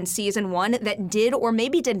planted in season 1 that did or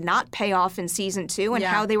maybe did not pay off in season 2, and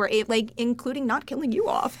how they were like including not killing you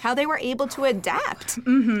off, how they were able to adapt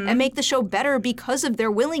and make the show better because of their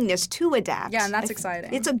willingness to adapt. Yeah, and that's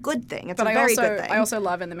exciting. It's a good good thing. It's a very good thing. I also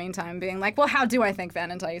love in the meantime being like, well, how do I think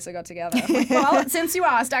Van and Taissa got together? Like, well, since you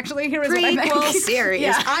asked, actually, here is what I think. Prequel series.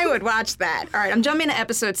 Yeah. I would watch that. All right, I'm jumping to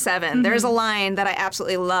episode 7. There's a line that I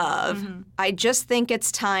absolutely love. I just think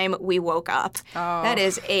it's time we woke up. Oh. That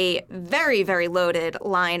is a very, very loaded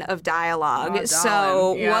line of dialogue. Oh,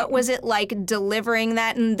 so what was it like delivering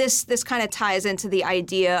that? And this kind of ties into the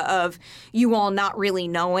idea of you all not really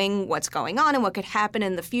knowing what's going on and what could happen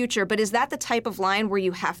in the future. But is that the type of line where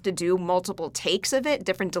you have to do multiple takes of it,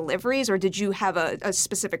 different deliveries, or did you have a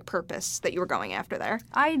specific purpose that you were going after there?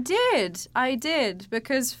 I did,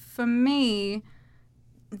 because for me,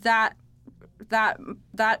 that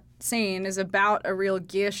scene is about a real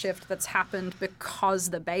gear shift that's happened because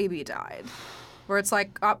the baby died. Where it's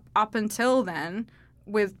like up until then,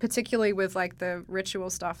 particularly with like the ritual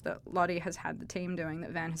stuff that Lottie has had the team doing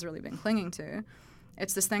that Van has really been clinging to,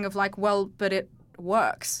 it's this thing of like, well, but it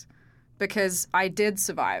works because I did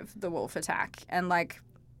survive the wolf attack, and like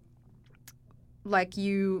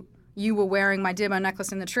you were wearing my Dimo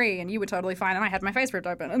necklace in the tree and you were totally fine and I had my face ripped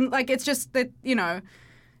open, and like it's just that, you know,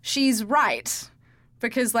 she's right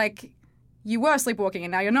because like you were sleepwalking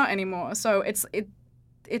and now you're not anymore. So it's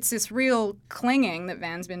this real clinging that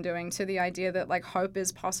Van's been doing to the idea that like hope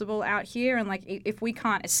is possible out here, and like if we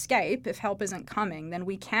can't escape, if help isn't coming, then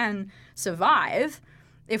we can survive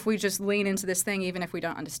if we just lean into this thing even if we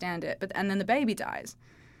don't understand it. And then the baby dies.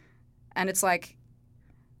 And it's like,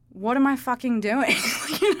 what am I fucking doing?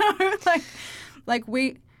 You know? Like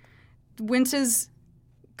winter's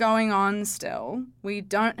going on still. We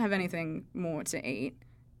don't have anything more to eat.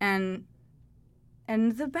 And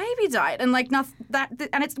the baby died, and like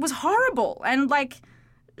and it was horrible. And like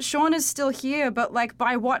Sean is still here, but like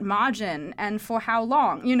by what margin and for how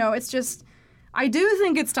long? You know, it's just, I do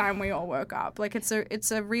think it's time we all woke up. Like it's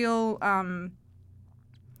a real.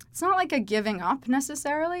 It's not like a giving up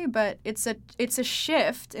necessarily, but it's a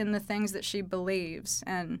shift in the things that she believes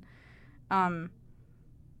and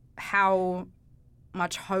how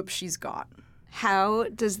much hope she's got. How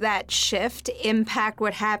does that shift impact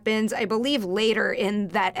what happens, I believe, later in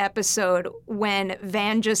that episode when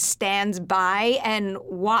Van just stands by and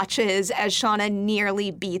watches as Shauna nearly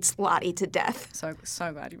beats Lottie to death? So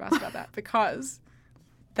glad you asked about that, because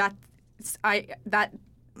that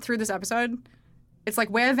through this episode, it's like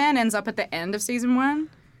where Van ends up at the end of season 1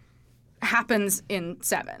 happens in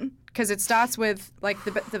 7. Because it starts with like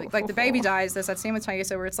the baby dies. There's that scene with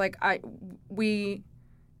Taissa where it's like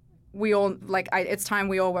we all, like, it's time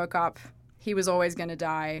we all woke up. He was always going to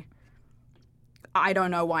die. I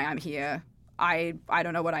don't know why I'm here. I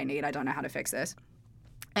don't know what I need. I don't know how to fix this.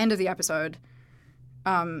 End of the episode,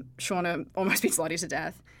 Shauna almost beats Lottie to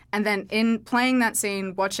death. And then in playing that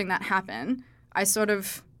scene, watching that happen, I sort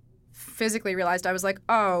of physically realized, I was like,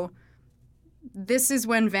 oh, this is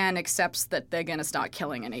when Van accepts that they're going to start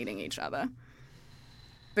killing and eating each other.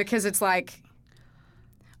 Because it's like,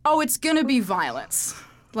 oh, it's going to be violence.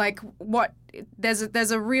 Like, what?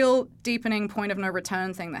 There's a real deepening point of no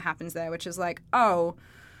return thing that happens there, which is like, oh,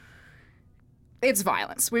 it's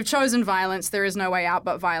violence. We've chosen violence. There is no way out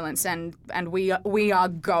but violence, and we are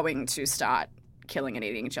going to start killing and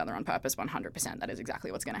eating each other on purpose 100%. That is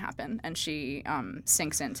exactly what's going to happen. And she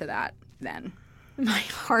sinks into that then. My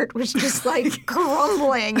heart was just like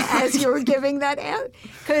crumbling as you were giving that out.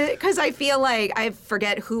 Because I feel like, I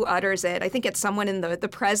forget who utters it. I think it's someone in the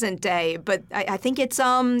present day, but I think it's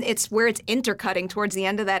where it's intercutting towards the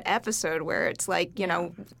end of that episode where it's like, you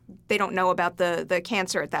know, they don't know about the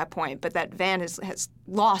cancer at that point, but that Van has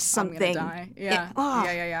lost something. I'm gonna die. Yeah.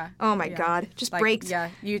 Yeah. Oh my God. Just like, breaks. Yeah.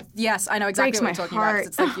 Yes, I know exactly what you're talking about.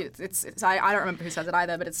 It's like it's I don't remember who says it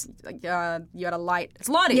either, but it's like you had a light. It's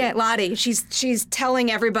Lottie. Yeah, Lottie. She's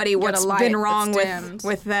telling everybody what's been wrong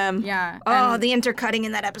with them. Yeah. Oh, the intercutting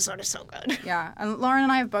in that episode is so good. Yeah. And Lauren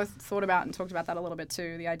and I have both thought about and talked about that a little bit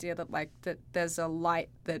too. The idea that that there's a light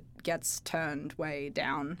that gets turned way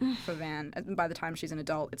down for Van. And by the time she's an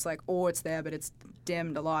adult, it's like, oh, it's there, but it's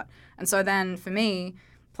dimmed a lot. And so then for me,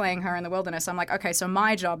 playing her in the wilderness, I'm like, okay, so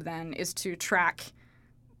my job then is to track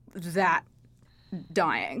that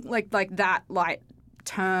dying, like that light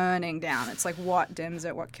turning down. It's like what dims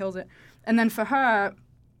it, what kills it. And then for her,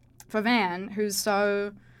 for Van, who's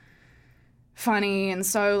so funny and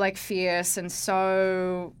so like fierce and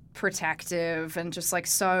so protective and just like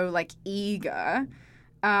so like eager,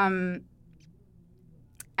 and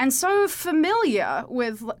so familiar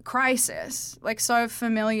with crisis, like so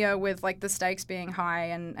familiar with like the stakes being high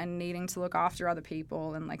and needing to look after other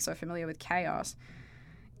people and like so familiar with chaos.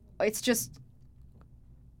 It's just,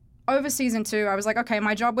 over season 2, I was like, okay,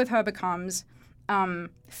 my job with her becomes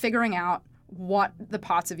figuring out what the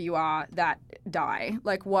parts of you are that die,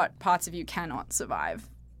 like what parts of you cannot survive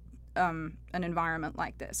an environment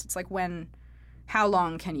like this. It's like how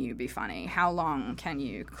long can you be funny? How long can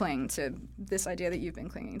you cling to this idea that you've been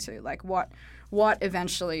clinging to? Like what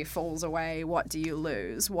eventually falls away? What do you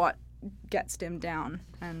lose? What gets dimmed down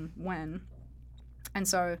and when? And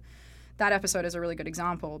so that episode is a really good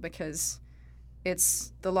example because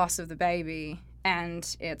it's the loss of the baby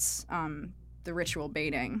and it's the ritual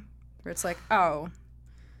beating where it's like, oh,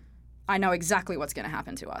 I know exactly what's going to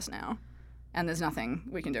happen to us now. And there's nothing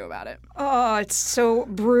we can do about it. Oh, it's so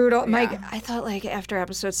brutal. Yeah. I thought like after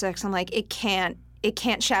episode 6, I'm like, it can't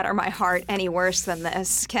shatter my heart any worse than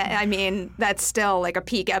this. I mean, that's still like a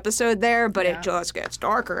peak episode there, but it just gets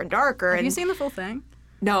darker and darker. Have you seen the full thing?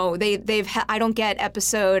 No, I don't get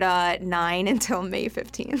episode 9 until May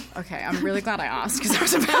 15th. Okay, I'm really glad I asked because I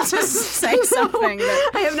was about to say something.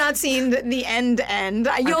 That... I have not seen the end.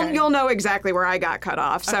 You'll know exactly where I got cut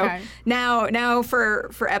off. So now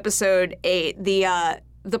for episode 8,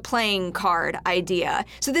 the playing card idea.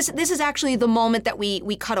 So this is actually the moment that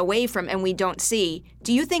we cut away from and we don't see.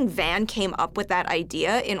 Do you think Van came up with that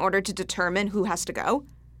idea in order to determine who has to go?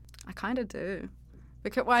 I kind of do.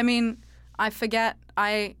 Because, well, I mean, I forget.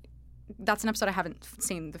 That's an episode I haven't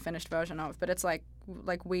seen the finished version of, but it's like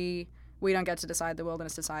we don't get to decide, the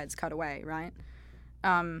wilderness decides, cut away, right?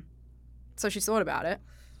 So she's thought about it.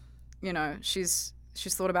 You know, she's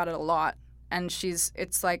thought about it a lot, and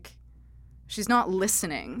it's like she's not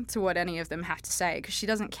listening to what any of them have to say because she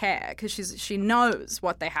doesn't care because she knows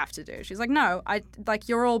what they have to do. She's like, no,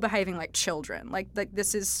 you're all behaving like children. Like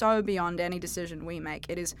this is so beyond any decision we make.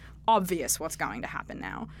 It is obvious what's going to happen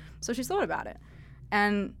now. So she's thought about it.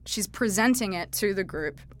 And she's presenting it to the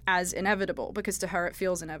group as inevitable because to her it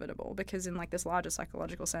feels inevitable because in like this larger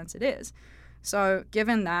psychological sense it is. So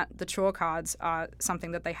given that the chore cards are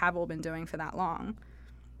something that they have all been doing for that long,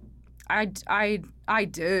 I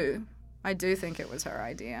do think it was her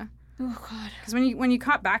idea. Oh God! Because when you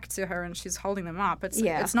cut back to her and she's holding them up,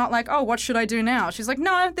 it's not like, oh, what should I do now? She's like,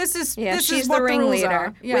 no, this is she's what the ringleader.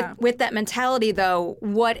 Are. Yeah. With that mentality though,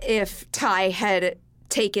 what if Ty had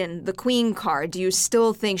taken the queen card? Do you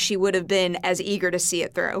still think she would have been as eager to see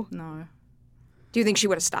it through? No. Do you think she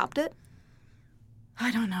would have stopped it?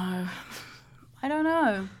 I don't know.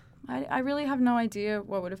 I really have no idea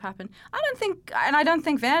what would have happened. I don't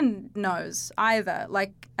think Van knows either.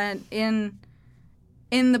 Like, and in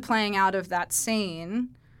the playing out of that scene,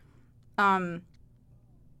 like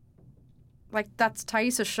that's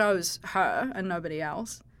Taissa shows her and nobody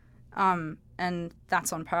else, and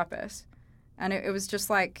that's on purpose. And it was just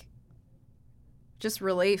like, just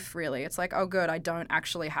relief, really. It's like, oh, good, I don't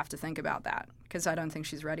actually have to think about that because I don't think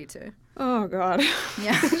she's ready to. Oh, God.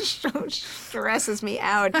 Yeah. Stresses me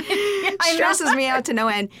out. Stresses me out to no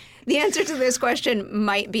end. The answer to this question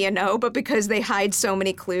might be a no, but because they hide so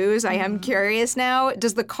many clues, I am curious now.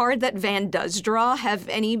 Does the card that Van does draw have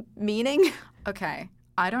any meaning? Okay,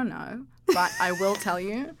 I don't know, but I will tell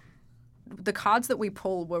you, the cards that we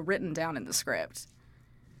pull were written down in the script.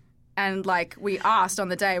 And like we asked on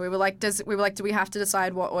the day, we were like, do we have to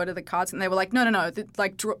decide what order the cards? And they were like, no.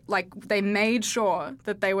 They made sure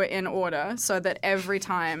that they were in order so that every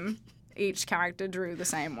time each character drew the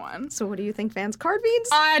same one. So what do you think Van's card means?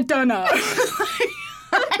 I don't know.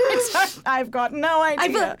 I've got no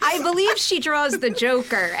idea. I believe she draws the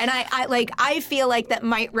Joker, and I feel like that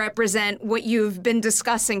might represent what you've been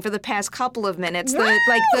discussing for the past couple of minutes.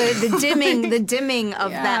 The dimming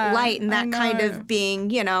of that light, and that kind of being,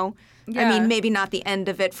 you know. Yeah. I mean, maybe not the end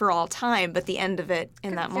of it for all time, but the end of it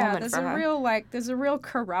in that moment for her. There's a real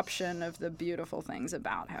corruption of the beautiful things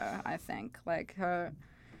about her, I think. Like her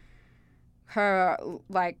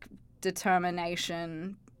like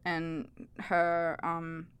determination and her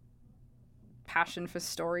passion for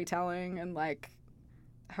storytelling and like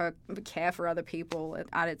her care for other people.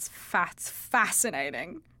 It's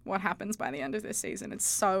fascinating what happens by the end of this season. It's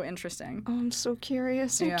so interesting. Oh, I'm so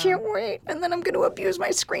curious. I can't wait. And then I'm going to abuse my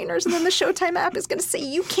screeners, and then the Showtime app is going to say,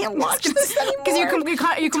 you can't watch this anymore.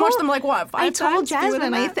 Because you can watch them like what, 5 times? I told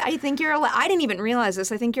Jasmine, I think you're allowed. I didn't even realize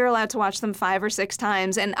this. I think you're allowed to watch them 5 or 6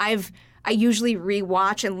 times, and I usually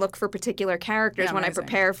rewatch and look for particular characters when I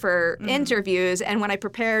prepare for interviews. And when I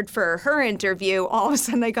prepared for her interview, all of a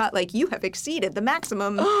sudden I got like, you have exceeded the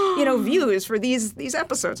maximum, views for these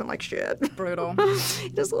episodes. I'm like, shit. Brutal.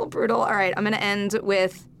 Just a little brutal. All right, I'm going to end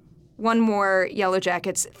with one more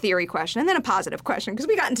Yellowjackets theory question, and then a positive question, because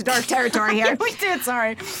we got into dark territory here. We did,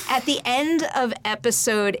 sorry. At the end of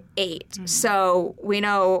episode 8, so we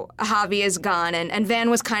know Javi is gone, and Van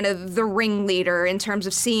was kind of the ringleader in terms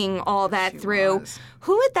of seeing all that through.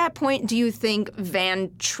 Who at that point do you think Van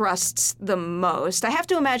trusts the most? I have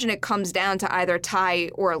to imagine it comes down to either Ty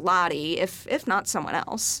or Lottie, if not someone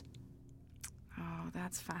else. Oh,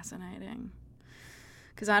 that's fascinating.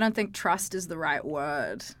 Because I don't think trust is the right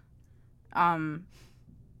word. I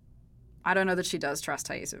don't know that she does trust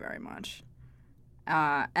Taissa very much.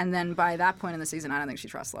 And then by that point in the season, I don't think she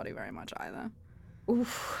trusts Lottie very much either.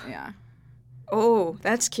 Oof. Yeah. Oh,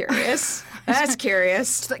 that's curious. That's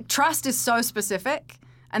curious. Like, trust is so specific,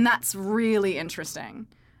 and that's really interesting.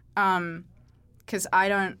 Because I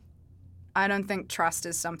don't think trust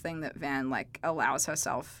is something that Van like allows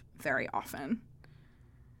herself very often.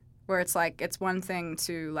 Where it's like it's one thing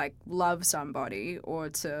to like love somebody or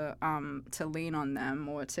to lean on them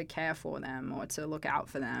or to care for them or to look out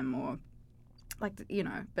for them or like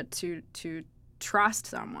but to trust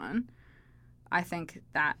someone, I think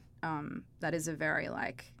that that is a very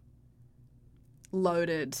like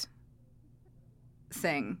loaded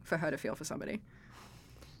thing for her to feel for somebody.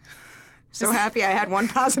 So happy I had one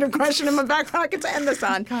positive question in my back pocket to end this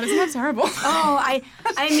on. God, isn't that terrible? Oh, I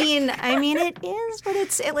mean, it is, but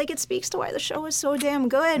it speaks to why the show is so damn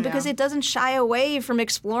good because it doesn't shy away from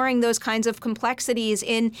exploring those kinds of complexities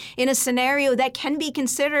in a scenario that can be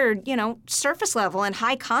considered, surface level and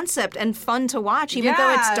high concept and fun to watch, even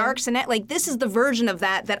though it's dark. Like this is the version of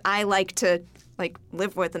that I like to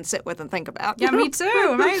live with and sit with and think about. Yeah, me too.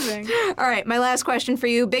 Amazing. All right, my last question for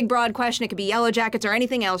you. Big, broad question. It could be Yellowjackets or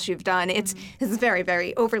anything else you've done. It's very,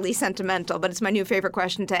 very overly sentimental, but it's my new favorite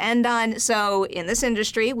question to end on. So in this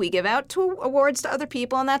industry, we give out awards to other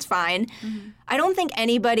people, and that's fine. I don't think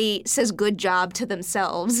anybody says good job to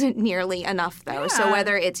themselves nearly enough, though. Yeah. So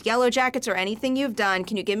whether it's Yellowjackets or anything you've done,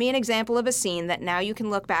 can you give me an example of a scene that now you can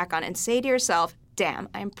look back on and say to yourself, damn,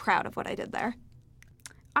 I'm proud of what I did there?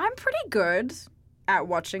 I'm pretty good at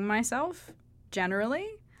watching myself, generally.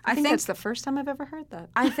 I think that's the first time I've ever heard that.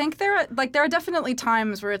 I think there are definitely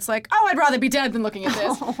times where it's like, oh, I'd rather be dead than looking at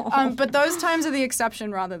this. But those times are the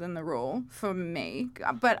exception rather than the rule for me.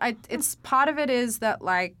 But it's part of it is that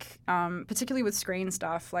particularly with screen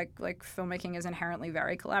stuff, like filmmaking is inherently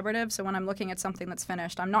very collaborative. So when I'm looking at something that's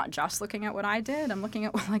finished, I'm not just looking at what I did. I'm looking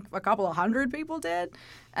at what a couple of hundred people did,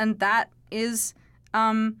 and that is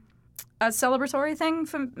a celebratory thing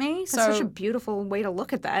for me. That's such a beautiful way to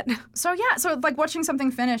look at that. So watching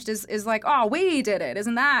something finished is like, oh, we did it.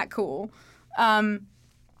 Isn't that cool? And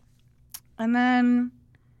then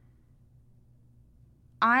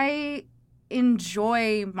I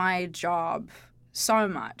enjoy my job so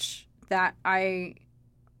much that I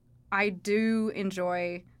do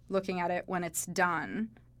enjoy looking at it when it's done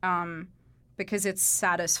because it's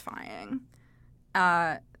satisfying.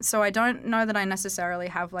 So I don't know that I necessarily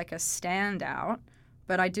have a standout,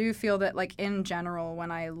 but I do feel that in general, when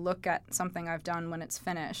I look at something I've done when it's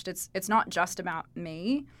finished, it's not just about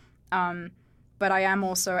me, but I am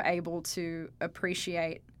also able to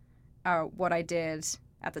appreciate what I did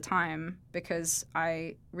at the time because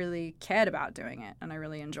I really cared about doing it and I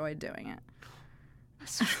really enjoyed doing it.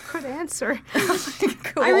 That's such a good answer.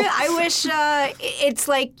 Cool. I wish it's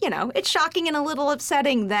it's shocking and a little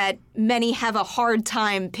upsetting that many have a hard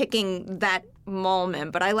time picking that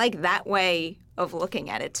moment, but I like that way of looking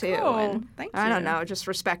at it too. Cool. And Thank you. I don't know, just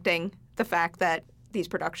respecting the fact that these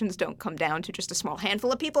productions don't come down to just a small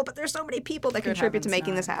handful of people, but there's so many people that contribute to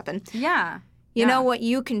making this happen. Yeah. You know what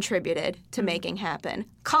you contributed to making happen?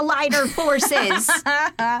 Collider forces.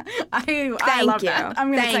 I love that. I'm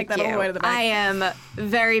going to take that all the way to the bank. I am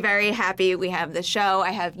very, very happy we have this show.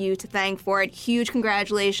 I have you to thank for it. Huge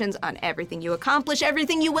congratulations on everything you accomplish,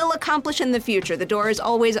 everything you will accomplish in the future. The door is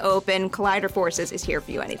always open. Collider Forces is here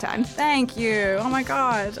for you anytime. Thank you. Oh my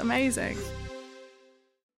God. Amazing.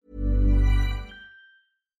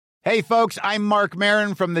 Hey, folks, I'm Mark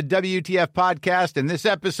Maron from the WTF Podcast, and this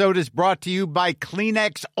episode is brought to you by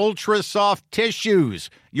Kleenex Ultra Soft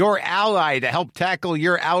Tissues, your ally to help tackle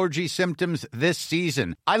your allergy symptoms this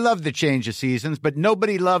season. I love the change of seasons, but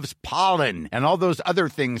nobody loves pollen and all those other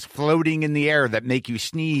things floating in the air that make you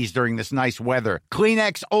sneeze during this nice weather.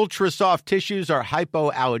 Kleenex Ultra Soft Tissues are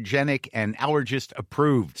hypoallergenic and allergist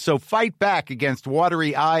approved, so fight back against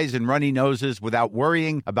watery eyes and runny noses without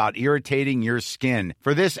worrying about irritating your skin.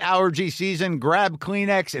 For this allergy season, grab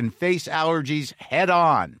Kleenex and face allergies head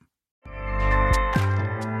on.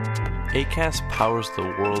 Acast powers the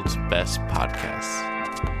world's best podcasts.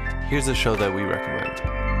 Here's a show that we recommend.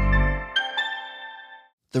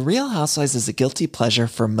 The Real Housewives is a guilty pleasure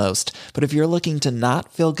for most, but if you're looking to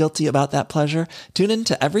not feel guilty about that pleasure, tune in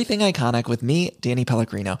to Everything Iconic with me, Danny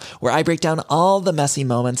Pellegrino, where I break down all the messy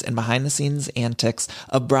moments and behind-the-scenes antics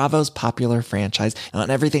of Bravo's popular franchise. And on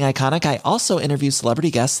Everything Iconic, I also interview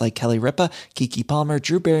celebrity guests like Kelly Ripa, Keke Palmer,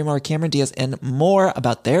 Drew Barrymore, Cameron Diaz, and more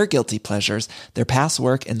about their guilty pleasures, their past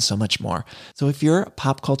work, and so much more. So if you're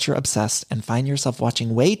pop culture obsessed and find yourself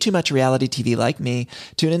watching way too much reality TV like me,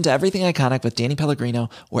 tune in to Everything Iconic with Danny Pellegrino,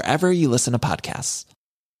 wherever you listen to podcasts.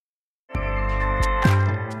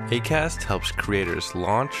 Acast helps creators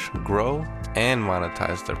launch, grow, and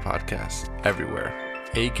monetize their podcasts everywhere.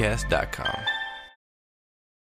 Acast.com.